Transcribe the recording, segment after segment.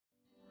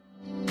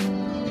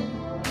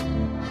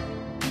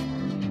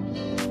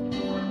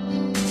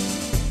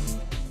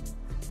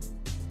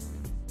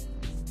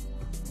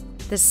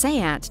The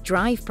SEAT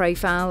Drive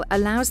Profile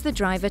allows the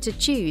driver to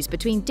choose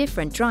between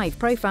different drive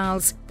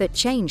profiles that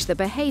change the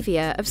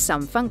behaviour of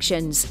some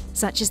functions,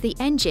 such as the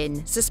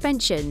engine,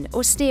 suspension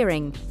or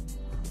steering.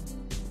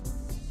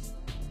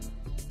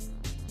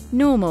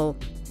 Normal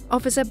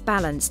offers a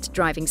balanced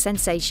driving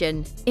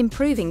sensation,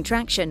 improving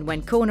traction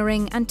when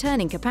cornering and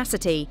turning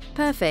capacity,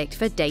 perfect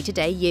for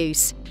day-to-day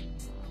use.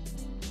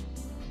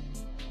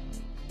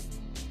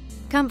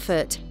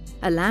 Comfort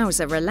allows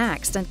a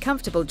relaxed and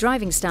comfortable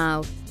driving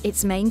style.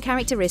 Its main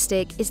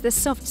characteristic is the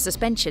soft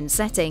suspension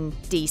setting,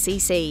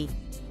 DCC.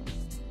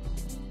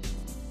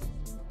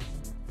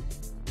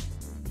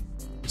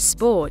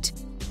 Sport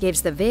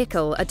gives the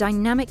vehicle a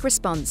dynamic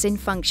response in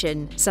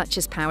function, such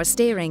as power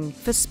steering,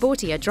 for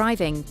sportier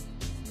driving.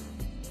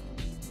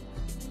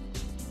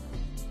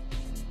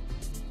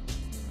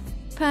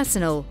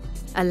 Personal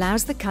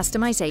allows the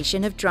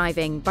customization of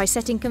driving by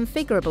setting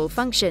configurable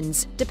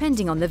functions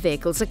depending on the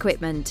vehicle's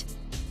equipment.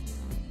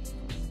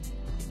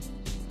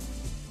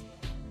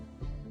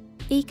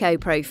 Eco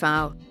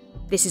Profile.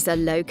 This is a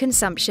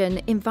low-consumption,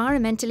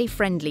 environmentally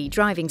friendly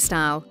driving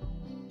style.